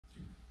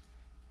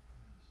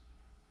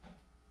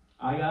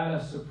I got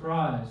a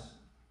surprise,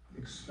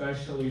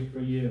 especially for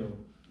you.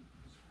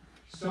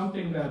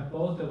 Something that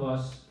both of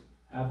us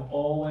have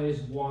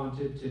always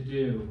wanted to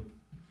do.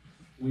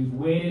 We've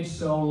waited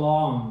so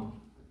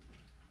long.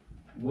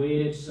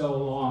 Waited so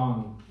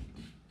long.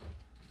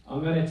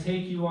 I'm going to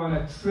take you on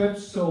a trip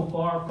so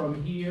far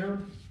from here.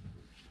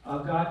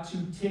 I've got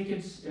 2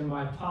 tickets in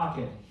my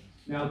pocket.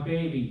 Now,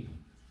 baby,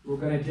 we're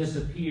going to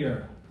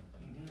disappear.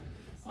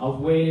 I've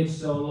waited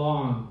so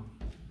long.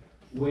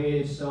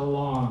 Waited so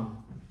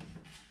long.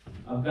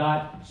 I've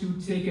got 2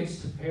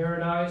 tickets to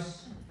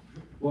paradise.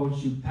 Won't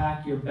you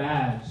pack your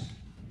bags?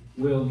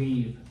 We'll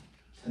leave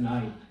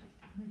tonight.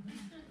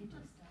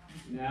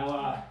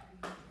 Now,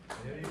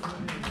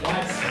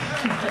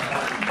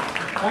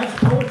 that's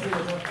poetry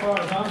as far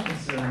as I'm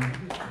concerned.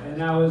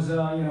 And that was,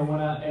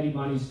 one of Eddie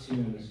Money's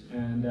tunes.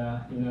 And,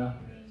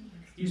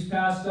 he's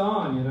passed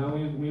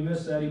on, we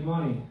miss Eddie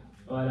Money.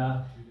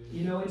 But,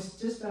 it's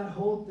just that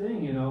whole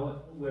thing,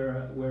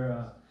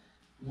 where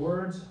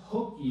words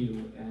hook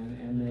you and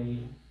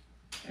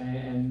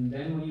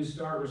then when you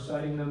start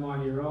reciting them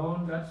on your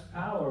own, that's the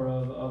power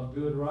of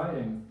good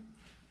writing.